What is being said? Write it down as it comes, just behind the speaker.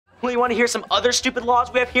Well, you want to hear some other stupid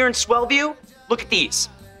laws we have here in Swellview? Look at these.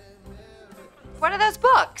 What are those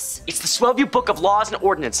books? It's the Swellview Book of Laws and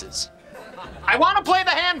Ordinances. I want to play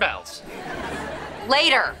the handbells.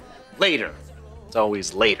 Later. Later. It's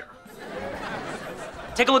always later.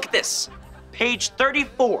 Take a look at this. Page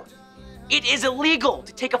 34. It is illegal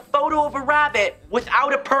to take a photo of a rabbit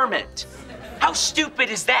without a permit. How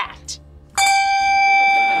stupid is that?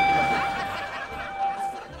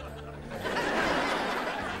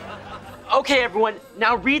 Okay, everyone,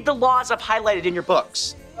 now read the laws I've highlighted in your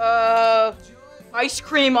books. Ice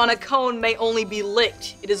cream on a cone may only be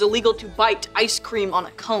licked. It is illegal to bite ice cream on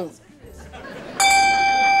a cone.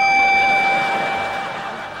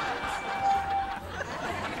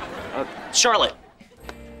 Charlotte.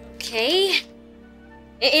 Okay.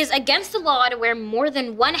 It is against the law to wear more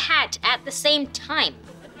than one hat at the same time.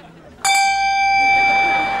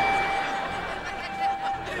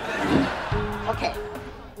 Okay.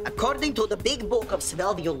 According to the big book of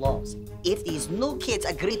Swellview laws, if these new kids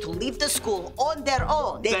agree to leave the school on their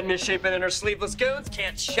own, Then misshapen and her sleeveless goons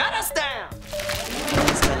can't shut us down.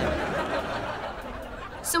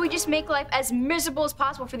 So we just make life as miserable as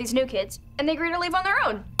possible for these new kids, and they agree to leave on their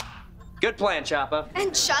own. Good plan, Choppa.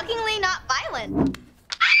 And shockingly not violent.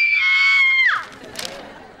 Ah!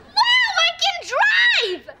 Wow, I can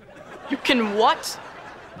drive! You can what?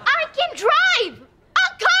 I can drive! A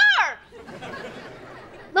car!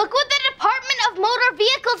 Look what the Department of Motor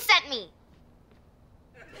Vehicles sent me.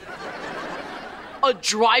 A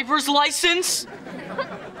driver's license?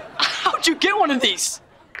 How'd you get one of these?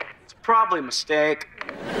 It's probably a mistake.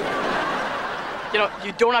 You know,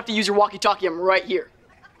 you don't have to use your walkie-talkie. I'm right here.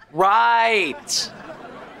 Right.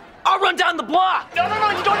 I'll run down the block. No,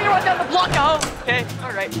 you don't need to run down the block. Oh, okay,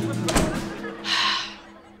 all right.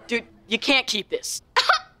 Dude, you can't keep this.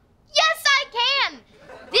 Yes, I can.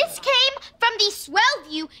 This came from the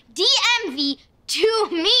Swellview DMV to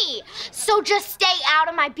me. So just stay out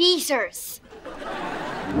of my beezers.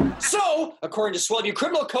 So, according to Swellview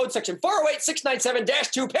Criminal Code, Section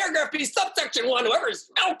 408697-2, Paragraph B, Subsection 1, whoever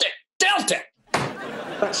spelt it, dealt it.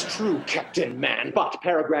 That's true, Captain Man, but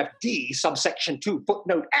paragraph D, subsection 2,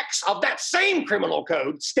 footnote X of that same criminal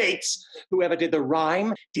code states, whoever did the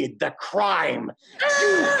rhyme did the crime.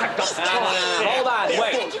 You have got Hold on,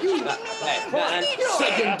 wait.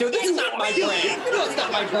 Dude, this is not my brand. That's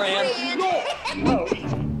not my brand.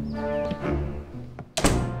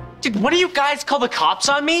 Dude, what do you guys call the cops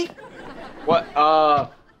on me? What?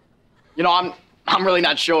 You know, I'm really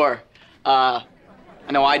not sure. I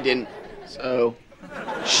know I didn't, so.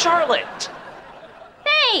 Charlotte.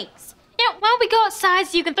 Thanks. You know, why don't we go outside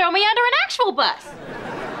so you can throw me under an actual bus?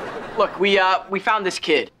 Look, we found this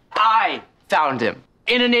kid. I found him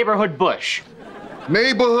in a neighborhood bush.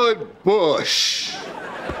 Neighborhood bush.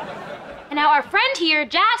 And now our friend here,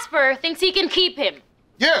 Jasper, thinks he can keep him.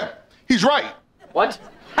 Yeah, he's right. What?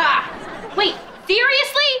 Ha! Wait,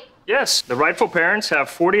 seriously? Yes, the rightful parents have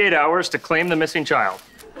 48 hours to claim the missing child.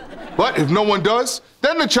 But if no one does,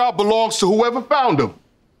 then the child belongs to whoever found him.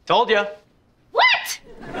 Told ya. What?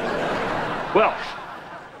 Well,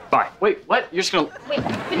 bye. Wait, what? You're just gonna... Wait,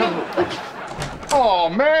 no. Oh,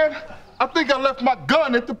 man. I think I left my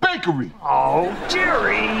gun at the bakery. Oh,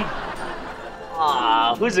 Jerry.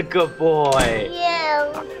 Aw, who's a good boy?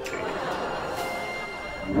 Yeah.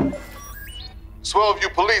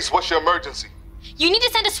 Swellview Police, what's your emergency? You need to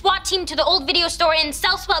send a SWAT team to the old video store in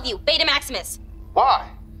South Swellview, Beta Maximus. Why?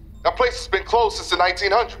 That place has been closed since the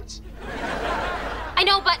 1900s. I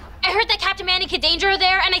know, but I heard that Captain Man and Kid Danger are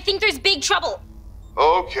there, and I think there's big trouble.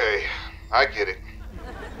 Okay, I get it.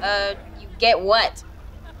 You get what?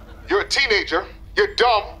 You're a teenager, you're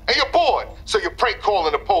dumb, and you're bored, so you're prank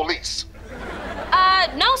calling the police.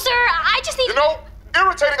 No, sir, I just need... You know,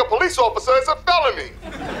 irritating a police officer is a felony.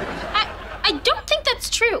 I don't think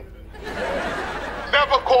that's true.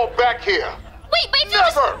 Never call back here. Wait,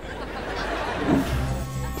 Never!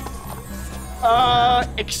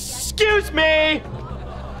 Excuse me!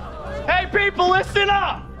 Hey, people, listen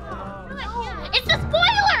up! It's the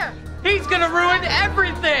spoiler! He's gonna ruin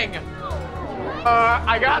everything!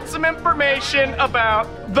 I got some information about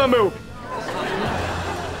the movie.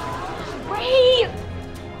 Wait!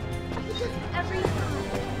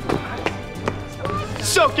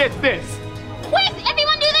 So get this. Quick,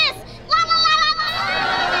 everyone do this! La la la la la!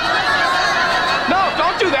 No,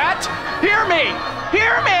 don't do that! Hear me!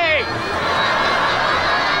 Hear me!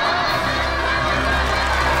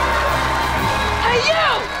 Hey, you!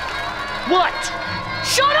 What?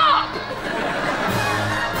 Shut up!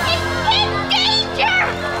 It's danger!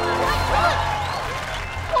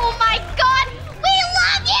 Oh my God! We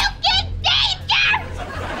love you, Kid Danger!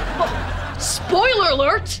 Spoiler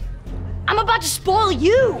alert! I'm about to spoil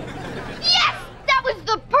you. Yes! That was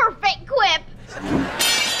the perfect quip!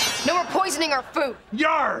 No more poisoning our food.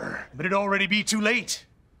 Yar! But it'd already be too late.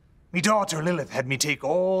 Me daughter Lilith had me take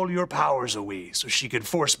all your powers away so she could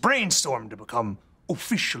force Brainstorm to become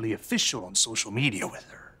officially official on social media with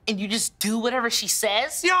her. And you just do whatever she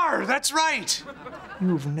says? Yar, that's right.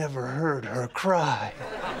 You've never heard her cry.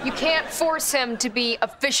 You can't force him to be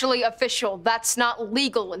officially official. That's not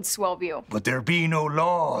legal in Swellview. But there be no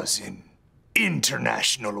laws in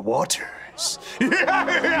international waters.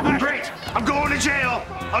 Great! I'm going to jail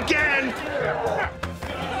again!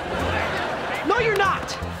 No, you're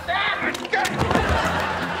not!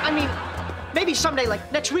 I mean, maybe someday,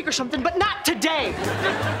 like next week or something, but not today!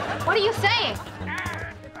 What are you saying?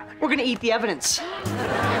 We're gonna eat the evidence.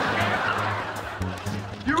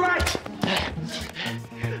 You're right.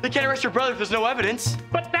 They can't arrest your brother if there's no evidence.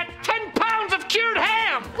 But that's 10 pounds of cured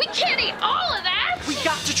ham! We can't eat all of that! We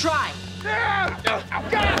got to try.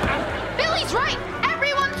 Billy's right!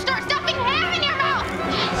 Everyone start stuffing ham in your mouth!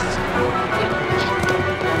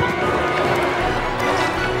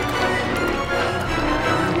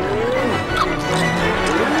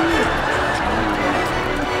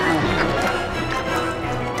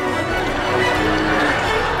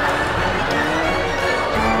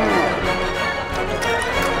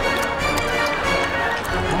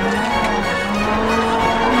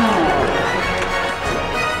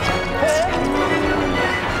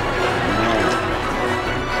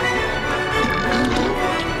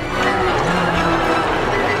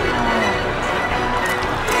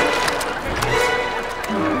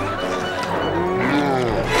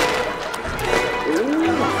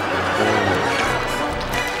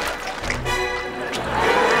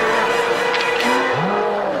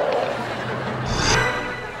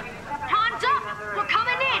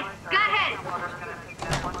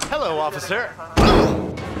 Officer.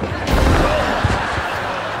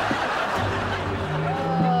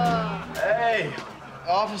 Hey,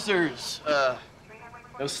 officers.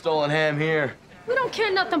 No stolen ham here. We don't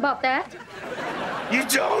care nothing about that. You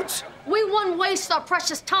don't? We wouldn't waste our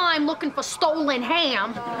precious time looking for stolen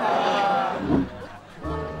ham.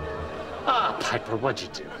 Piper, what'd you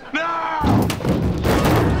do? No!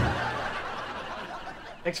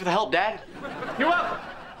 Thanks for the help, Dad. You're welcome.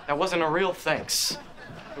 That wasn't a real thanks.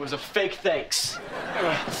 It was a fake thanks,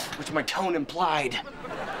 which my tone implied.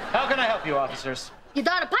 How can I help you, officers? Your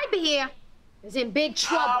daughter Piper here is in big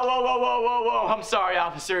trouble. Whoa. I'm sorry,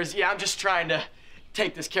 officers. Yeah, I'm just trying to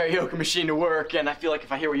take this karaoke machine to work, and I feel like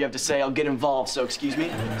if I hear what you have to say, I'll get involved. So excuse me,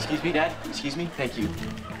 Dad. Excuse me. Thank you.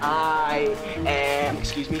 I am,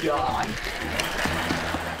 excuse me, God.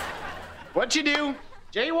 What'd you do?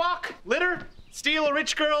 Jaywalk? Litter? Steal a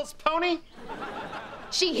rich girl's pony?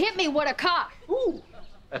 She hit me with a car. Ooh,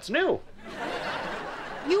 that's new.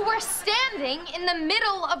 You were standing in the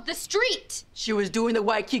middle of the street. She was doing the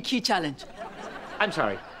Waikiki challenge. I'm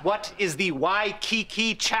sorry, what is the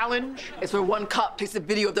Waikiki challenge? It's where one cop takes a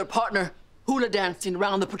video of their partner hula dancing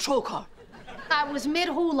around the patrol car. I was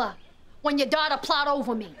mid-hula when your daughter plowed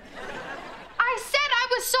over me. I said I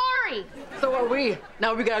was sorry! So are we.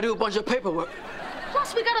 Now we gotta do a bunch of paperwork.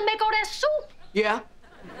 Plus, we gotta make all that soup. Yeah?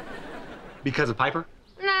 Because of Piper?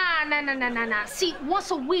 Nah. See,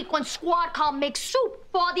 once a week when squad car makes soup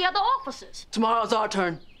for all the other officers. Tomorrow's our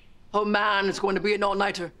turn. Oh man, it's going to be an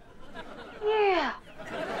all-nighter. Yeah.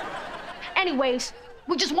 Anyways,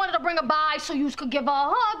 we just wanted to bring her by so you could give her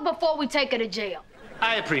a hug before we take her to jail.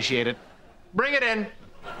 I appreciate it. Bring it in.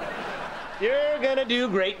 You're gonna do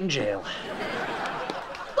great in jail.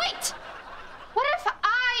 Wait! What if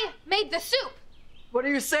I made the soup? What are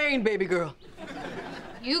you saying, baby girl?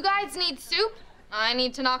 You guys need soup? I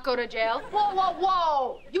need to not go to jail.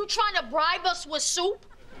 Whoa. You trying to bribe us with soup?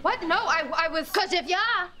 What? No, I was... Because if you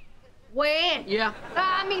are, we're in. Yeah.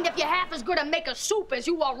 I mean, if you're half as good at making soup as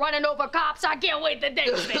you are running over cops, I can't wait to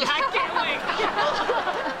taste it. I can't wait.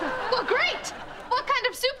 Well, great. What kind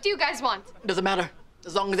of soup do you guys want? Doesn't matter.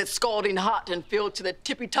 As long as it's scalding hot and filled to the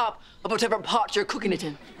tippy top of whatever pot you're cooking it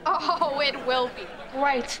in. Oh, it will be.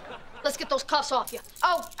 Great. Let's get those cuffs off you.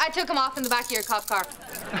 Oh, I took them off in the back of your cop car.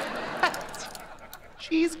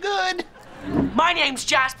 She's good. My name's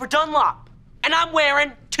Jasper Dunlop, and I'm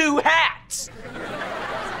wearing 2 hats.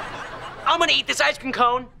 I'm gonna eat this ice cream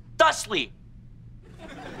cone thusly.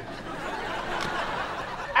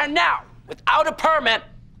 And now, without a permit,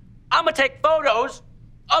 I'm gonna take photos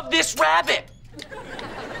of this rabbit.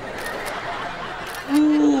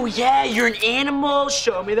 Ooh, yeah, you're an animal.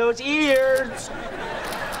 Show me those ears.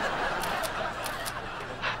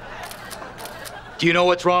 Do you know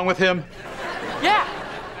what's wrong with him? Yeah.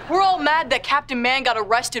 We're all mad that Captain Man got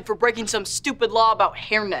arrested for breaking some stupid law about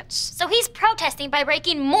hairnets. So he's protesting by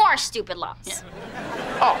breaking more stupid laws. Yeah.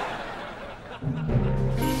 Oh.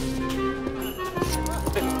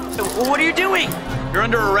 What are you doing? You're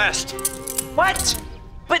under arrest. What?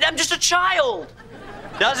 But I'm just a child.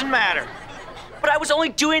 Doesn't matter. But I was only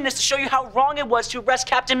doing this to show you how wrong it was to arrest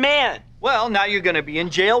Captain Man. Well, now you're gonna be in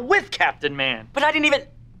jail with Captain Man. But I didn't even...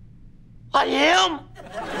 I am?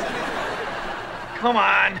 Come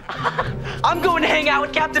on. I'm going to hang out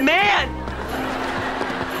with Captain Man.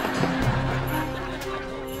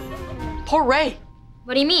 Poor Ray.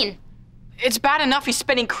 What do you mean? It's bad enough he's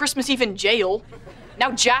spending Christmas Eve in jail.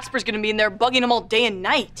 Now Jasper's gonna be in there bugging him all day and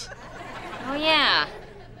night. Oh, yeah.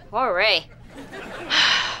 Poor Ray.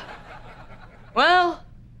 Well,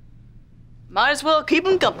 might as well keep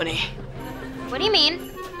him company. What do you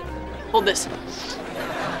mean? Hold this.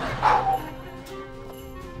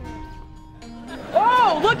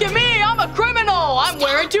 Oh, look at me! I'm a criminal! I'm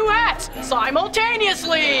wearing two hats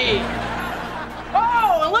simultaneously!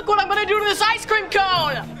 Oh, and look what I'm gonna do to this ice cream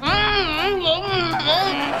cone!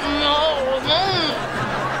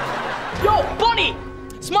 Yo, Bunny!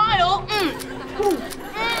 Smile!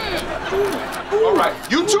 All right,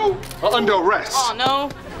 you two are under arrest. Oh, no.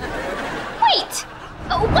 Wait!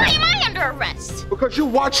 Why am I under arrest? Because you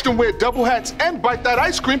watched them wear double hats and bite that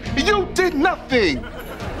ice cream, and you did nothing.